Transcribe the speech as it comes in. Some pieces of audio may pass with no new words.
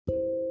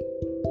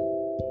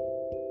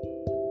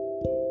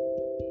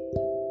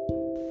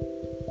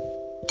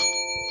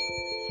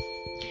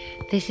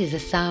This is a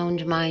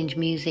Sound Mind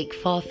Music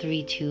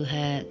 432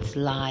 Hertz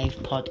live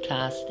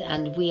podcast,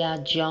 and we are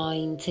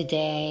joined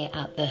today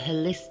at the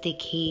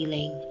Holistic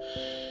Healing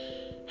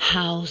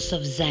House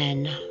of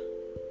Zen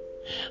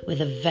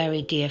with a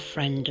very dear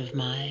friend of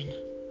mine.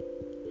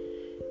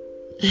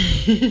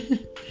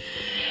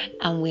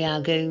 And we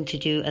are going to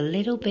do a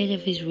little bit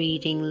of his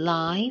reading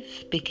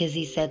live because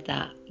he said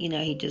that,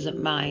 he doesn't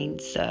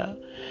mind. So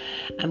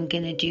I'm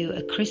going to do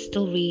a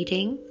crystal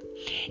reading.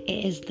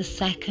 It is the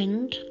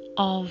 2nd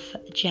of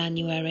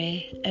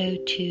January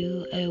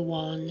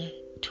 0201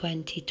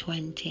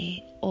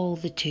 2020, all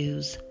the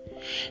twos.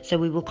 So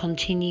we will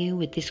continue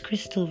with this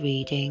crystal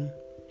reading.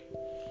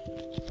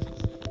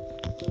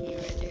 You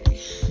ready?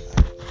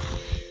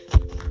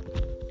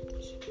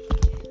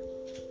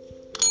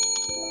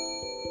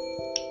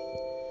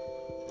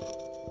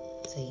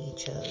 So you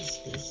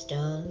chose these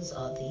stones,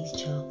 or these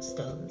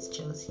stones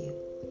chose you.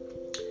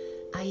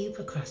 Are you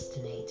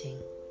procrastinating?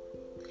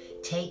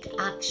 Take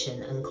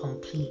action and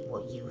complete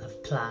what you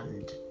have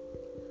planned.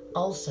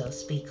 Also,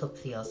 speak up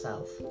for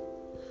yourself.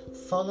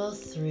 Follow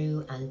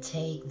through and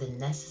take the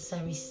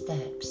necessary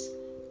steps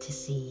to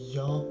see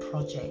your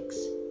projects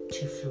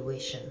to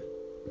fruition.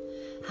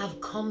 Have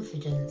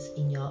confidence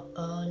in your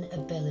own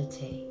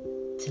ability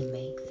to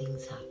make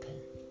things happen.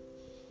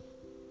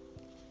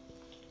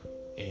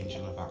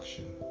 Angel of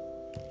Action.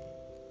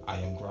 I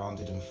am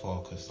grounded and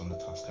focused on the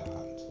task at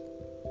hand.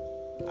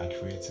 I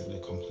creatively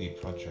complete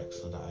projects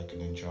so that I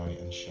can enjoy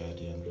and share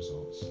the end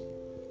results.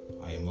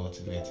 I am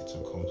motivated to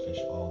accomplish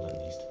all that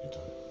needs to be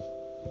done.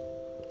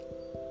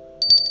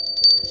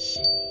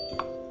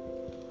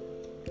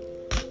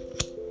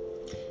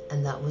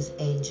 And that was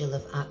Angel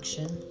of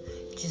Action.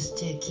 Just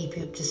to keep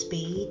you up to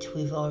speed,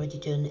 we've already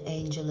done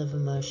Angel of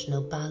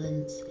Emotional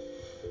Balance,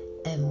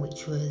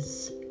 which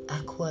was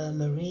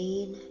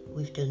Aquamarine.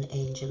 We've done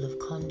Angel of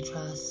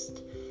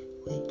Contrast,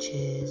 which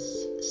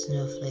is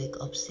Snowflake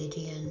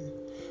Obsidian.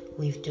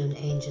 We've done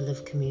Angel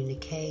of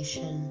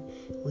Communication,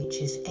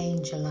 which is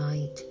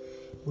Angelite.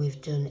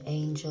 We've done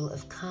Angel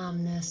of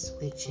Calmness,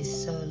 which is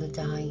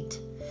Soladite.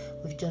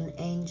 We've done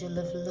Angel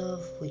of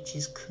Love, which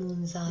is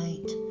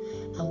Kunzite.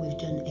 And we've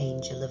done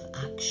Angel of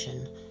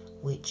Action,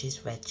 which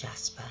is Red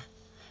Jasper.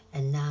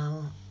 And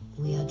now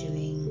we are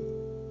doing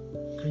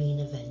Green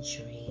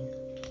Aventurine.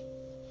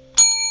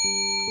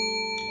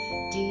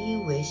 Do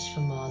you wish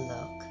for more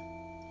luck?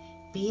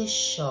 Be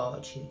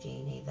assured,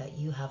 Houdini, that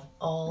you have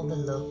all the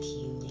luck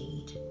you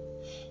need.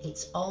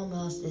 It's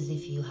almost as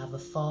if you have a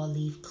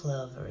 4-leaf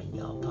clover in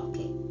your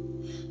pocket.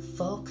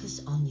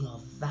 Focus on your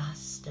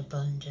vast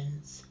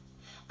abundance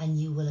and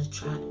you will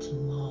attract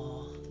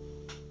more.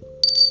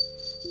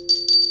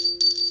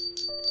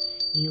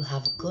 You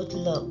have good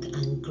luck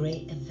and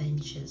great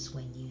adventures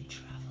when you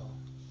travel.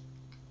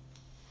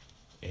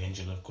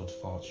 Angel of Good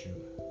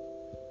Fortune.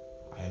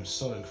 I am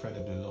so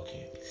incredibly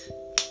lucky.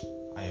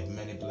 I have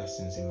many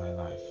blessings in my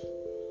life.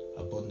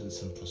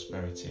 Abundance and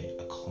prosperity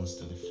are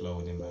constantly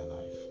flowing in my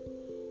life.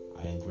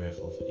 I am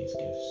grateful for these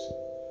gifts.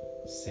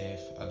 Safe,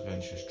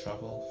 adventurous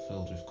travel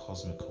filled with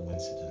cosmic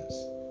coincidence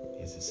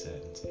is a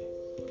certainty.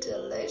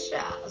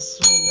 Delicious.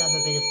 We love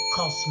a bit of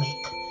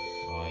cosmic.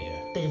 Oh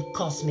yeah. Bit of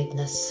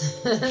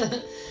cosmicness.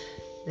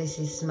 This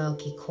is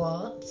Smoky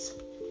Quartz.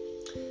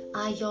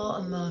 Are your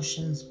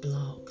emotions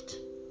blocked?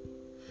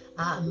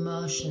 Are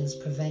emotions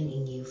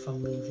preventing you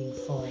from moving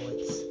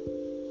forwards?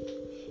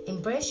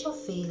 Embrace your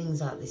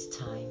feelings at this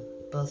time,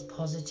 both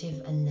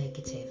positive and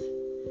negative.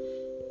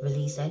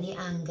 Release any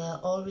anger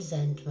or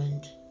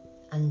resentment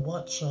and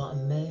watch your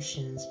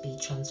emotions be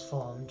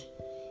transformed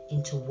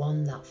into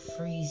one that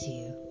frees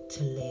you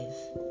to live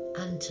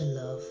and to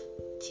love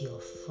to your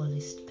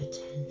fullest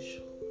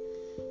potential.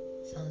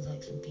 Sounds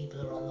like some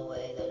people are on the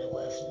way that are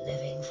worth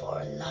living for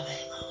and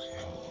loving.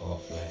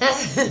 Oh,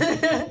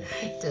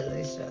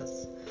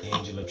 delicious.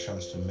 Angel of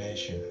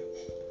Transformation.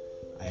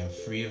 I am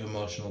free of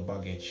emotional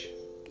baggage.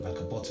 Like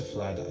a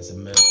butterfly that has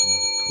emerged from a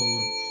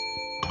cocoon,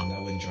 I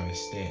now enjoy a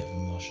state of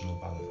emotional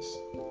balance.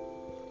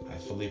 I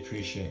fully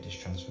appreciate this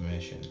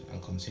transformation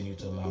and continue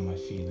to allow my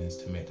feelings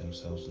to make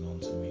themselves known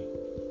to me.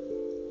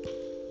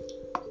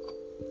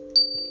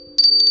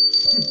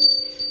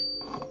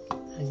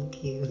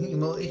 Thank you. You're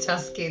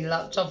multitasking,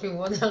 laptop in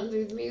one hand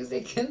with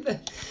music and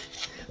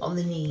on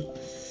the knee.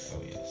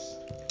 Oh yes.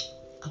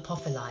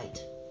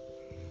 Apophyllite.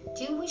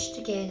 Do you wish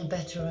to gain a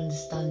better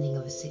understanding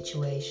of a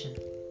situation?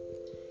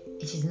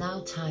 It is now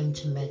time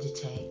to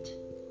meditate.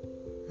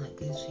 That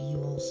goes for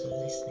you also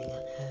listening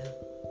at home.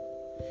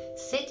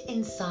 Sit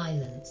in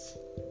silence.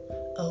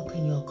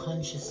 Open your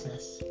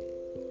consciousness.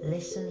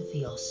 Listen for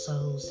your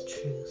soul's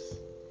truth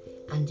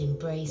and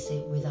embrace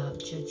it without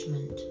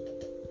judgment.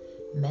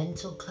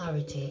 Mental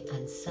clarity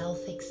and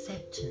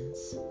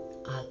self-acceptance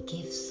are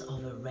gifts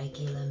of a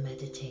regular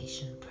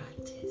meditation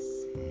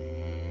practice.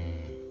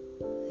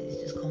 It's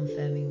just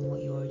confirming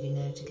what you already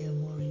know to go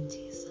more into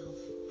yourself,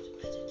 to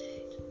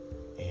meditate.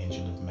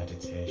 Angel of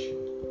Meditation.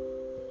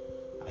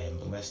 I am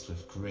blessed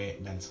with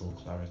great mental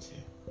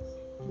clarity.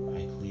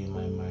 I clear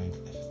my mind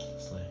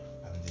effortlessly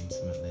and and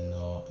intimately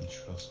know and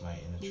trust my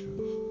inner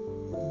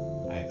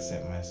truth. I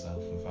accept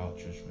myself without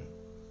judgment.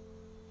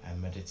 I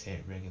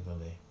meditate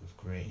regularly with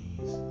great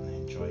ease and I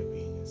enjoy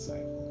being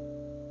insightful.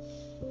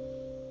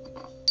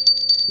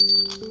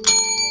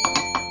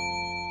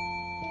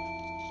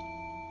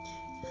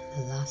 And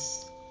the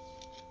last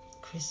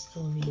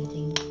crystal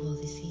reading for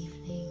this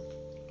evening.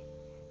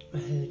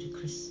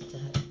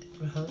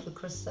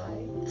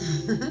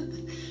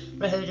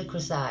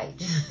 Rhodochrosite.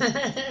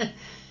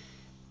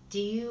 Do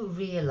you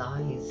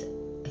realise,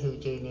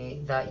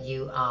 Houdini, that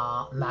you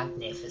are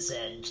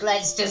magnificent?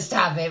 Let's just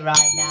have it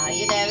right now.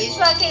 You know, he's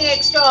fucking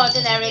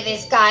extraordinary,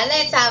 this guy.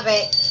 Let's have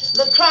it.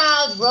 The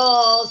crowd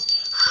roars.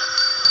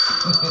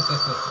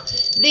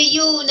 The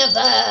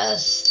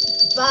universe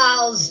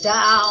bows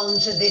down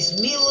to this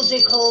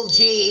musical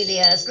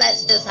genius.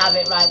 Let's just have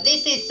it right.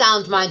 This is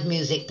Sound Mind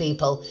Music,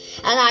 people.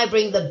 And I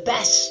bring the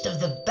best of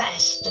the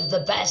best of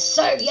the best.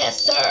 Sir,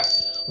 yes, sir.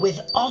 With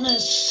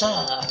honours,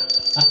 sir.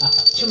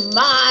 To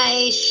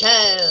my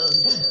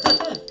shows.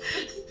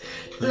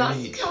 No,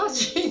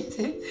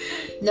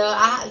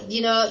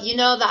 you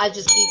know that I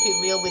just keep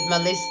it real with my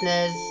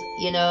listeners,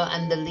 you know,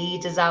 and the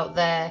leaders out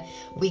there.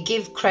 We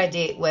give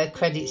credit where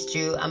credit's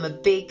due. I'm a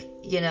big,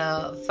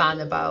 fan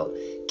about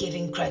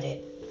giving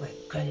credit where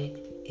credit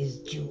is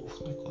due. Of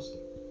course.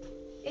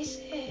 Is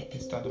it?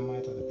 Is that the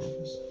mind of the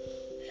brothers?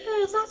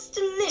 Oh, that's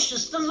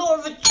delicious. The law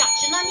of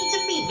attraction. I need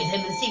to meet with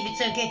him and see if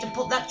it's okay to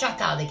put that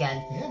track out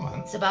again. Yeah, man.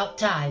 It's about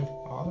time.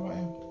 All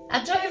right.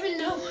 I don't even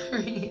know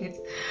where he is.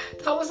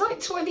 That was like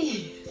 20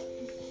 years.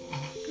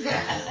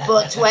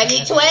 But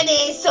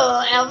 2020,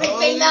 so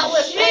everything that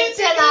was meant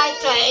to like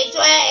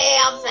 2020,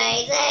 I'm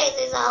saying this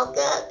is all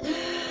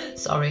good.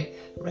 Sorry,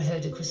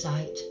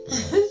 Rhodochrosite.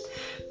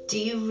 Do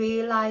you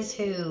realise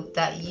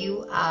that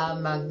you are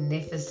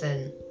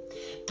magnificent?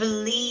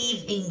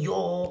 Believe in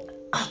your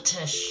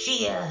utter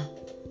sheer.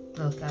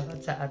 Look, I've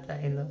had to add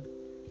that in. Look.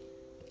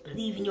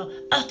 Believe in your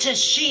utter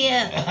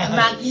sheer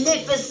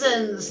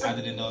magnificence. I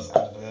didn't know those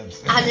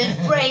adverbs. And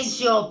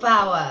embrace your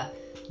power.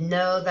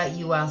 Know that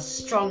you are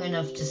strong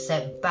enough to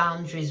set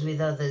boundaries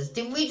with others.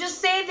 Didn't we just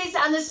say this?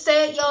 And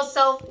assert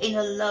yourself in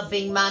a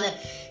loving manner.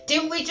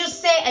 Didn't we just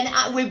say,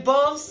 and we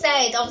both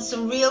said on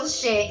some real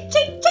shit,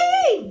 ching,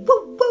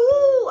 woo,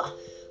 woo.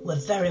 We're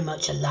very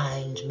much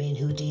aligned, me and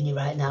Houdini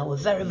right now. We're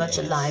very much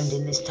aligned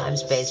in this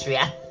time-space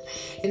reality.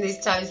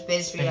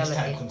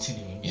 Time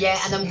continuing. Yes. Yeah,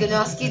 and I'm going to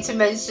ask you to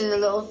mention a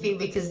little few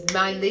because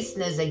my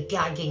listeners are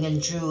gagging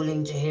and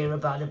drooling to hear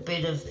about a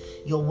bit of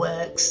your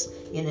works,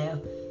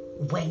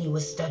 when you were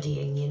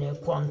studying,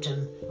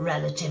 quantum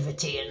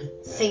relativity and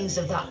things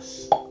of that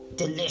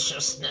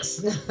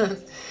deliciousness.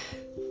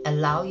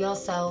 Allow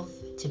yourself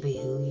to be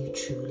who you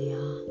truly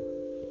are.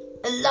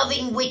 A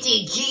loving,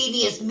 witty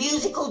genius,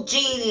 musical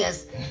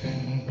genius,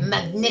 a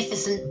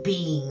magnificent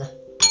being.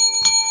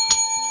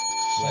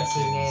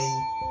 Blessings.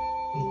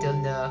 You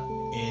don't know.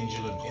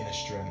 Angel of inner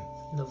strength.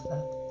 Love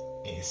that.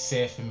 It is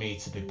safe for me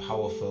to be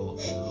powerful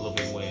in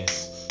loving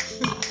ways.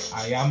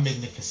 I am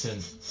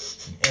magnificent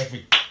in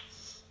every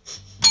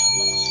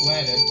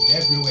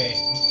way.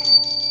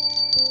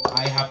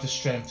 I have the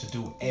strength to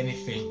do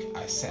anything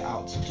I set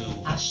out to do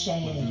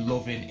with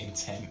loving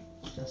intent.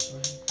 That's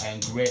right. I am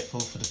grateful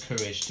for the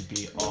courage to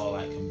be all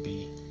I can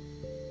be. !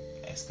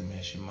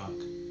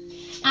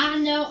 I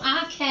know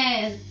I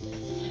can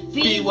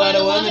be what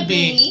I wanna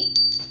be.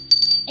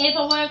 If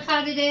I work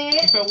hard at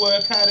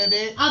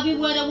it, I'll be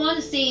what I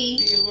wanna see.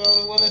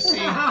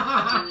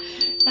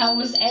 That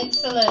was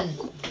excellent.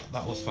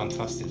 That was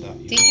fantastic.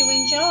 Did you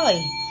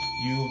enjoy?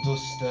 You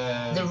just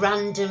the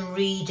random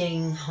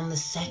reading on the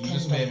second. You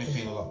just made me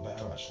feel a lot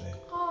better, actually.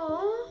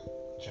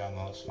 Aww.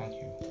 Janos, thank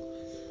you.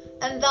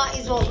 And that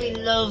is what we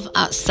love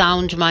at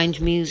Sound Mind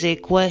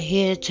Music. We're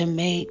here to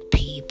make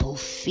people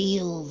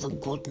feel the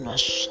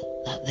goodness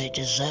that they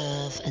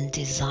deserve and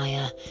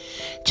desire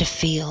to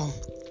feel.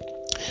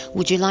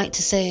 Would you like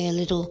to say a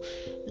little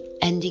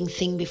ending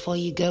thing before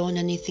you go on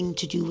anything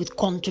to do with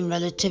quantum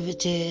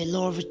relativity,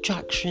 law of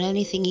attraction,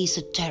 anything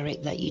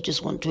esoteric that you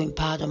just want to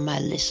impart on my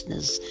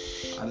listeners?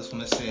 I just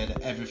want to say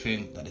that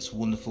everything that this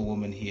wonderful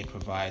woman here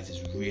provides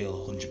is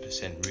real,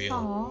 100% real.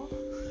 Aww.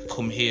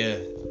 Come here,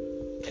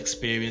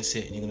 experience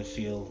it, and you're going to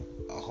feel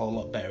a whole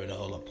lot better and a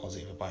whole lot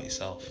positive about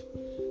yourself.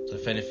 So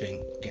if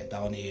anything, get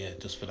down here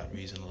just for that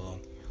reason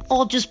alone.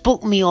 Or just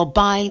book me or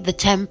buy the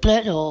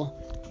template or...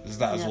 There's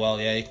that as well,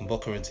 yeah, you can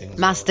book her and things.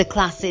 Master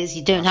classes,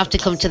 you don't have to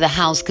come to the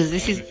house because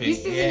this is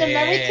in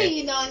America,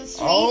 in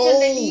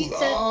Sweden.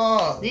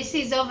 This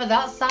is over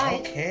that side.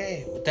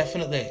 Okay, well,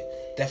 definitely.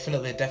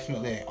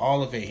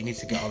 All of it. You need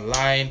to get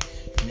online,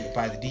 you need to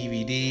buy the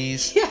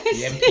DVDs, the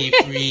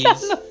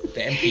MP3s,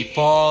 the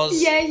MP4s.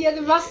 Yeah,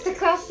 the master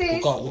classes.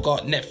 We've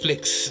got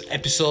Netflix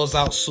episodes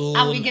out soon.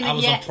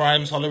 Amazon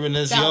Prime's hollering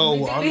us, yo,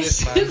 we're on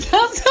this, man.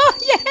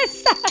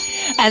 Yes.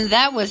 And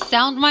that was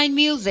Sound Mind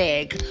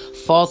Music.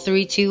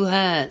 432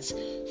 Hertz.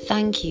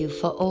 Thank you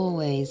for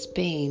always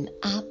being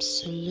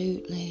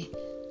absolutely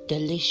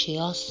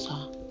delicious.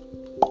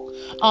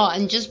 Oh,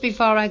 and just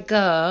before I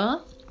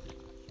go,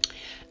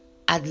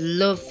 I'd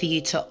love for you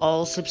to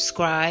all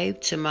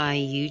subscribe to my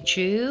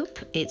YouTube.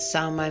 It's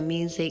Sound My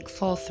Music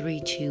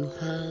 432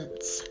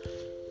 Hertz.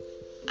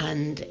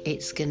 And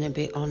it's going to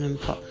be on and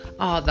pop.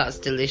 Oh, that's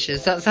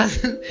delicious. That's